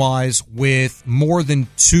home run-wise with more than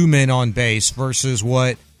 2 men on base versus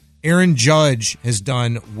what Aaron Judge has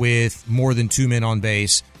done with more than 2 men on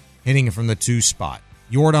base hitting him from the 2 spot.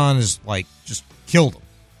 Yordan is just killed him.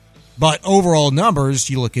 But overall numbers,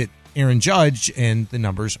 you look at Aaron Judge and the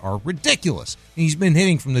numbers are ridiculous. And he's been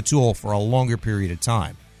hitting from the 2-hole for a longer period of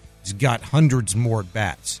time. He's got hundreds more at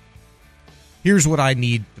bats. Here's what I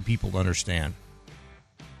need the people to understand.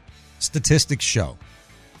 Statistics show.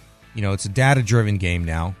 It's a data-driven game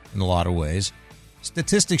now in a lot of ways.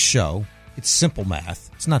 Statistics show it's simple math.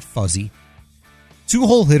 It's not fuzzy.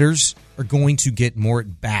 2-hole hitters are going to get more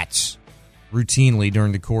at-bats routinely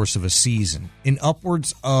during the course of a season, in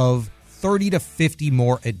upwards of 30 to 50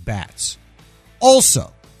 more at-bats.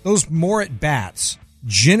 Also, those more at-bats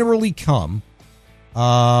generally come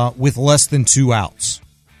with less than 2 outs,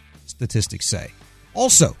 statistics say.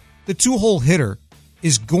 Also, the 2-hole hitter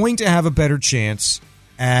is going to have a better chance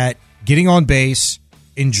at getting on base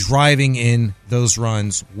and driving in those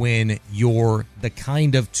runs when you're the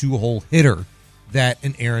kind of 2-hole hitter that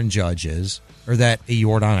an Aaron Judge is or that a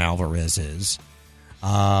Yordan Alvarez is.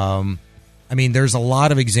 There's a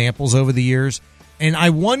lot of examples over the years, and I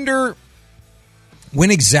wonder when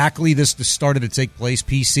exactly this started to take place,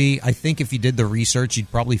 PC. I think if you did the research, you'd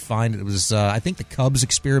probably find it was, I think the Cubs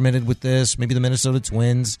experimented with this, maybe the Minnesota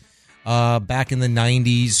Twins. Back in the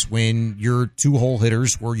 90s when your 2-hole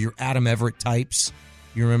hitters were your Adam Everett types.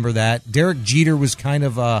 You remember that? Derek Jeter was kind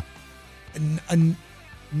of an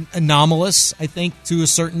anomalous, I think, to a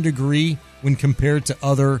certain degree when compared to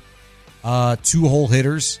other 2-hole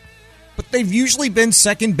hitters. But they've usually been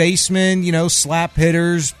second basemen, slap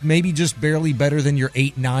hitters, maybe just barely better than your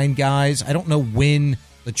 8-9 guys. I don't know when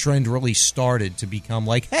the trend really started to become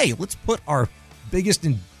hey, let's put our biggest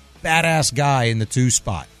and badass guy in the 2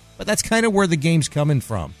 spot. But that's kind of where the game's coming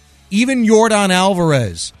from. Even Yordan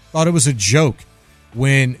Alvarez thought it was a joke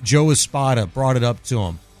when Joe Espada brought it up to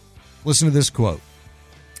him. Listen to this quote.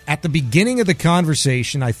 At the beginning of the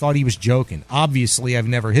conversation, I thought he was joking. Obviously, I've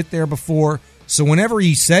never hit there before, so whenever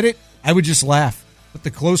he said it, I would just laugh. But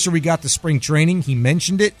the closer we got to spring training, he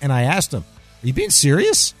mentioned it, and I asked him, are you being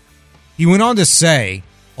serious? He went on to say,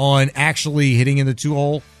 on actually hitting in the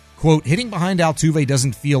 2-hole, quote, hitting behind Altuve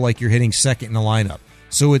doesn't feel like you're hitting second in the lineup.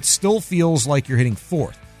 So it still feels like you're hitting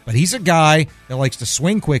 4th. But he's a guy that likes to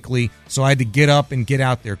swing quickly, so I had to get up and get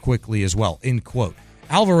out there quickly as well, end quote.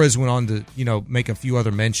 Alvarez went on to, make a few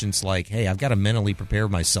other mentions like, hey, I've got to mentally prepare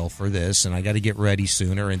myself for this, and I got to get ready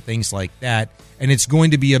sooner and things like that. And it's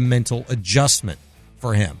going to be a mental adjustment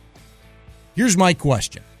for him. Here's my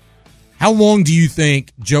question. How long do you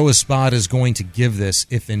think Joe Espada is going to give this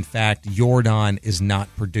if, in fact, Yordan is not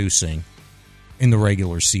producing in the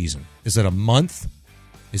regular season? Is it a month?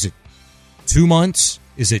 Is it 2 months?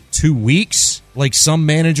 Is it 2 weeks, like some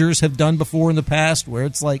managers have done before in the past, where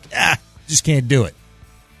it's like, just can't do it?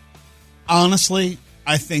 Honestly,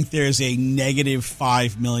 I think there's a negative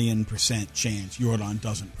 5 million % chance Yordan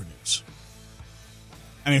doesn't produce.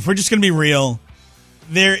 I mean, if we're just going to be real,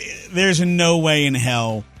 there's no way in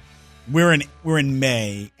hell we're in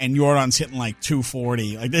May and Yordan's hitting like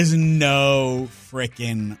 240. Like, there's no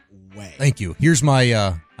freaking way. Thank you. Here's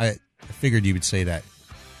my. I figured you would say that.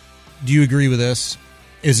 Do you agree with this?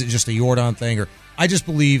 Is it just a Yordan thing, or I just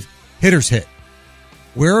believe hitters hit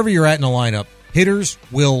wherever you're at in the lineup? Hitters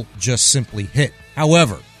will just simply hit.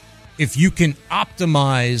 However, if you can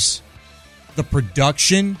optimize the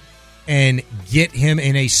production and get him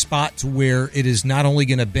in a spot to where it is not only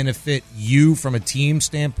going to benefit you from a team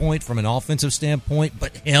standpoint, from an offensive standpoint,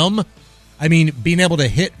 but him, I mean, being able to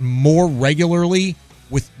hit more regularly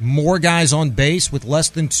with more guys on base with less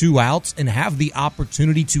than 2 outs and have the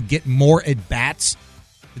opportunity to get more at-bats,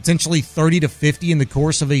 potentially 30 to 50 in the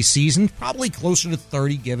course of a season, probably closer to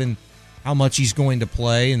 30 given how much he's going to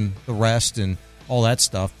play and the rest and all that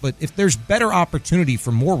stuff. But if there's better opportunity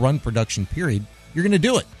for more run production, period, you're going to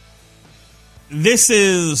do it. This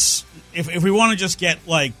is, if we want to just get,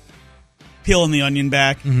 like, peeling the onion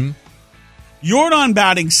back, Yordan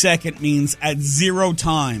batting second means at 0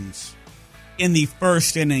 times in the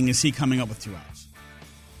first inning is he coming up with 2 outs.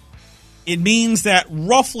 It means that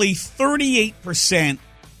roughly 38%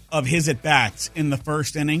 of his at-bats in the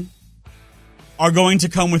first inning are going to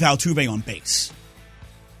come with Altuve on base.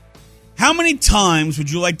 How many times would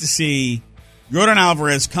you like to see Yordan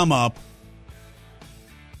Alvarez come up,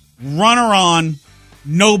 runner on,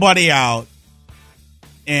 nobody out,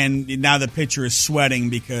 and now the pitcher is sweating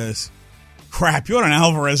because, crap, Yordan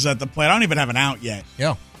Alvarez is at the plate. I don't even have an out yet.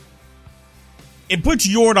 Yeah. It puts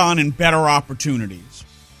Yordan in better opportunities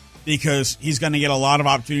because he's going to get a lot of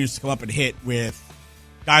opportunities to come up and hit with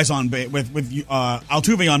guys on base, with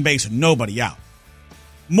Altuve on base and nobody out.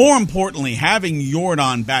 More importantly, having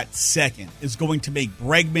Yordan bat second is going to make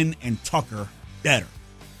Bregman and Tucker better.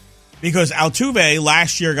 Because Altuve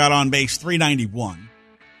last year got on base 391.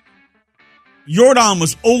 Yordan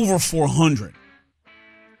was over 400.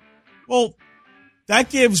 Well, that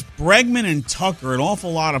gives Bregman and Tucker an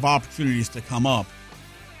awful lot of opportunities to come up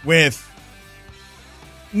with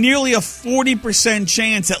nearly a 40%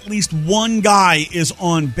 chance at least one guy is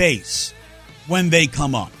on base when they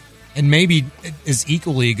come up. And maybe is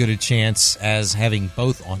equally good a chance as having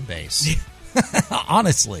both on base.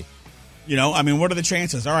 Honestly. I mean, what are the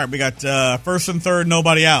chances? All right, we got first and third,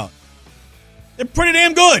 nobody out. They're pretty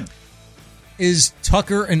damn good. Is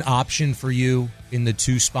Tucker an option for you in the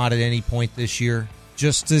 2 spot at any point this year?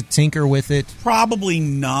 Just to tinker with it? Probably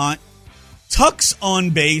not. Tuck's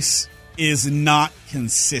on base is not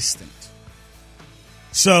consistent.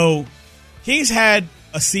 So he's had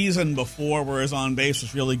a season before where his on base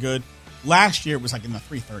was really good. Last year it was like in the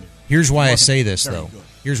 330. Here's why I say this, though. Good.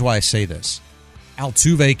 Here's why I say this.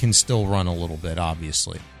 Altuve can still run a little bit,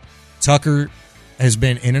 obviously. Tucker has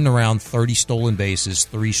been in and around 30 stolen bases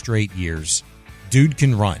 3 straight years. Dude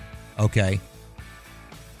can run, okay?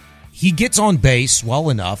 He gets on base well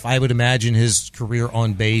enough. I would imagine his career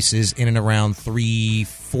on base is in and around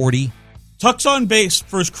 340. Tuck's on base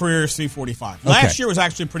for his career is 345. Last year was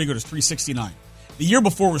actually pretty good. It was 369. The year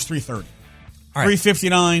before was 330. All right.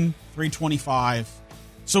 359, 325.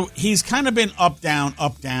 So he's kind of been up, down,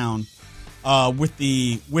 with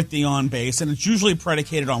the on base, and it's usually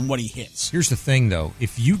predicated on what he hits. Here's the thing, though.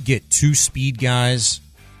 If you get 2 speed guys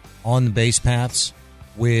on the base paths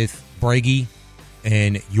with Breggy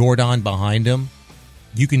and Yordan behind him,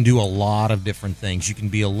 you can do a lot of different things. You can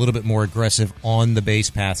be a little bit more aggressive on the base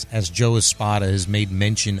paths, as Joe Espada has made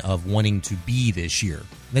mention of wanting to be this year.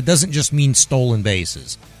 That doesn't just mean stolen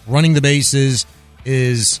bases. Running the bases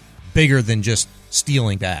is bigger than just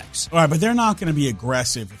stealing bags. All right, but they're not going to be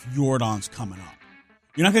aggressive if Yordan's coming up.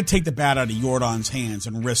 You're not going to take the bat out of Yordan's hands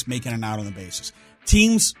and risk making an out on the bases.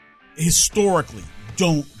 Teams historically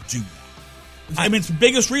don't do that. I mean, it's the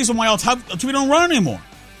biggest reason why Altuve don't run anymore.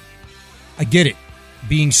 I get it.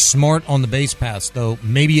 Being smart on the base paths, though,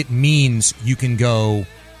 maybe it means you can go,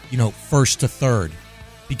 first to third.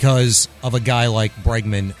 because of a guy like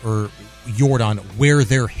Bregman or Jordan where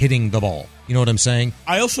they're hitting the ball. You know what I'm saying?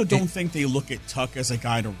 I also don't think they look at Tuck as a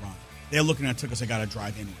guy to run. They're looking at Tuck as a guy to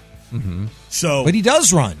drive anyway. Mm-hmm. So, but he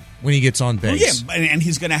does run when he gets on base. Well, yeah, and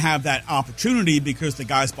he's going to have that opportunity because the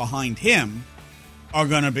guys behind him are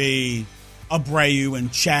going to be Abreu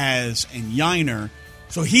and Chaz and Yiner.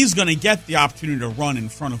 So he's going to get the opportunity to run in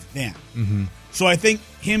front of them. Mm-hmm. So I think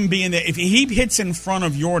him being there, if he hits in front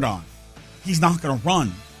of Jordan, he's not going to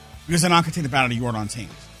run because they're not going to take the bat out of Jordan's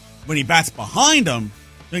hands. When he bats behind him,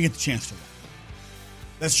 they get the chance to run.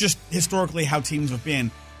 That's just historically how teams have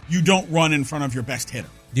been. You don't run in front of your best hitter.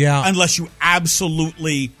 Yeah. Unless you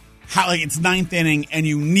absolutely, like it's ninth inning and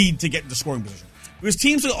you need to get into scoring position. Because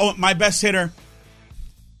teams are, my best hitter,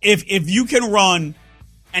 if you can run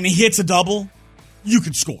and he hits a double, you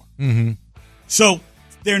can score. Mm-hmm. So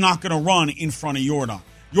they're not going to run in front of Jordan.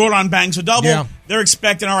 Jordan bangs a double. Yeah. They're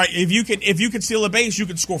expecting, all right, if you could steal a base, you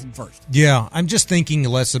could score from first. Yeah, I'm just thinking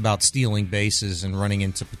less about stealing bases and running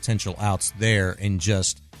into potential outs there and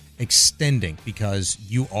just extending because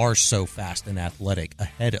you are so fast and athletic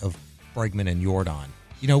ahead of Bregman and Jordan.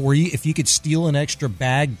 You know, if you could steal an extra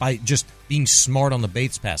bag by just being smart on the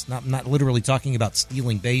base pass, not literally talking about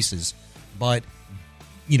stealing bases, but,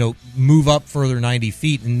 you know, move up further 90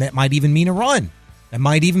 feet, and that might even mean a run. That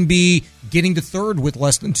might even be getting to third with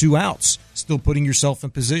less than 2 outs, still putting yourself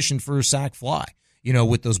in position for a sac fly, you know,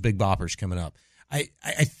 with those big boppers coming up. I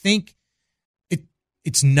think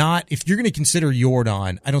it's not, if you're going to consider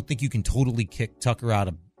Jordan, I don't think you can totally kick Tucker out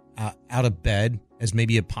of bed as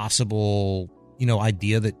maybe a possible, you know,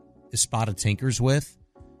 idea that Espada tinkers with.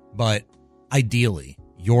 But ideally,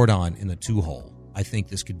 Jordan in the 2-hole. I think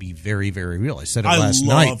this could be very, very real. I said it last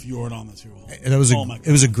night. I love Jordan on the 2-hole.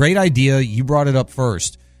 It was a great idea. You brought it up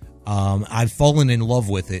first. I've fallen in love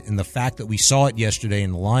with it, and the fact that we saw it yesterday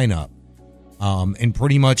in the lineup, and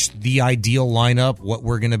pretty much the ideal lineup, what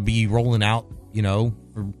we're going to be rolling out, you know,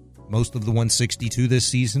 for most of the 162 this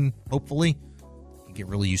season, hopefully. You get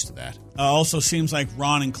really used to that. Also seems like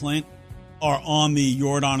Ron and Clint are on the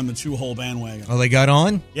Jordan and the 2-hole bandwagon. Oh, they got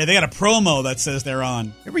on? Yeah, they got a promo that says they're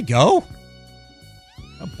on. Here we go.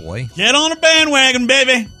 Oh, boy. Get on a bandwagon,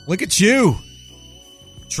 baby. Look at you.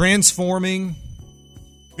 Transforming.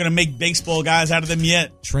 Going to make baseball guys out of them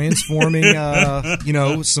yet. Transforming, you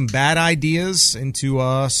know, some bad ideas into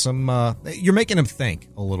some... you're making them think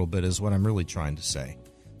a little bit is what I'm really trying to say.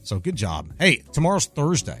 So good job. Hey, tomorrow's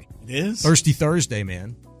Thursday. It is? Thirsty Thursday,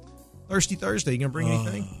 man. Thirsty Thursday. You going to bring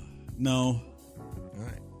anything? No. All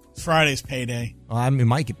right. Friday's payday. I mean,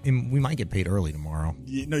 we might get paid early tomorrow.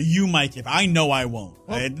 No, you might get. I know I won't.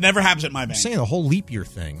 Well, it never happens at my bank. I'm saying the whole leap year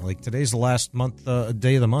thing. Like today's the last month,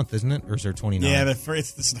 day of the month, isn't it? Or is there 29? Yeah, this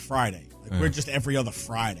is the Friday. We're just every other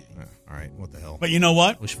Friday. All right, what the hell? But you know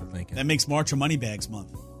what? Wishful thinking. That makes March a Moneybags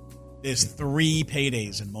month. There's 3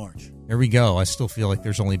 paydays in March. There we go. I still feel like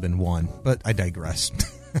there's only been one, but I digress.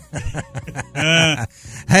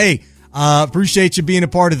 Hey. Appreciate you being a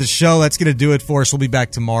part of the show. That's going to do it for us. We'll be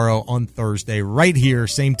back tomorrow on Thursday, right here,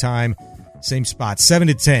 same time, same spot, 7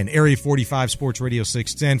 to 10, Area 45 Sports Radio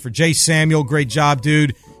 610. For Jay Samuel, great job,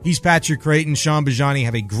 dude. He's Patrick Creighton, Sean Bajani.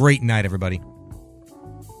 Have a great night, everybody.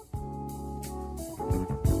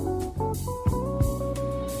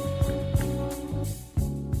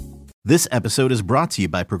 This episode is brought to you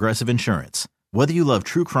by Progressive Insurance. Whether you love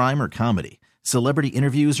true crime or comedy, celebrity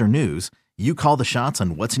interviews or news, you call the shots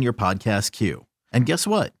on what's in your podcast queue. And guess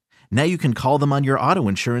what? Now you can call them on your auto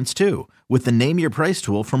insurance too with the Name Your Price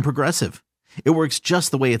tool from Progressive. It works just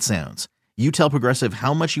the way it sounds. You tell Progressive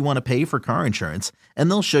how much you want to pay for car insurance, and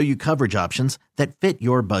they'll show you coverage options that fit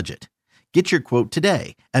your budget. Get your quote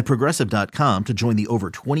today at Progressive.com to join the over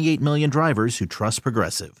 28 million drivers who trust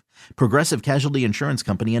Progressive. Progressive Casualty Insurance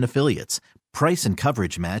Company and Affiliates. Price and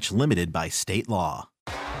coverage match limited by state law.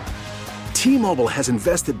 T-Mobile has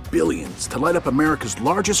invested billions to light up America's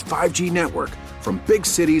largest 5G network, from big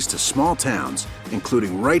cities to small towns,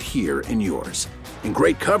 including right here in yours. And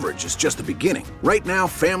great coverage is just the beginning. Right now,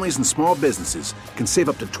 families and small businesses can save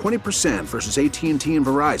up to 20% versus AT&T and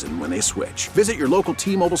Verizon when they switch. Visit your local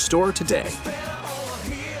T-Mobile store today.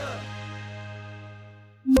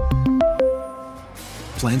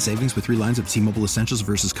 Plan savings with 3 lines of T-Mobile Essentials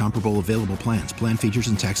versus comparable available plans. Plan features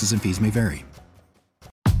and taxes and fees may vary.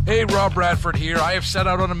 Hey, Rob Bradford here. I have set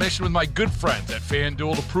out on a mission with my good friends at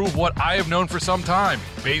FanDuel to prove what I have known for some time.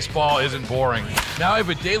 Baseball isn't boring. Now I have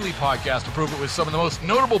a daily podcast to prove it with some of the most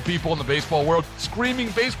notable people in the baseball world, screaming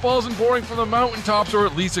baseball isn't boring from the mountaintops, or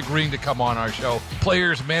at least agreeing to come on our show.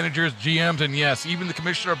 Players, managers, GMs, and yes, even the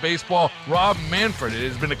commissioner of baseball, Rob Manfred. It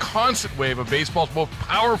has been a constant wave of baseball's most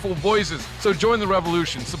powerful voices. So join the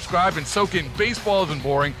revolution. Subscribe and soak in Baseball Isn't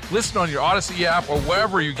Boring. Listen on your Odyssey app or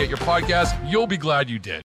wherever you get your podcasts. You'll be glad you did.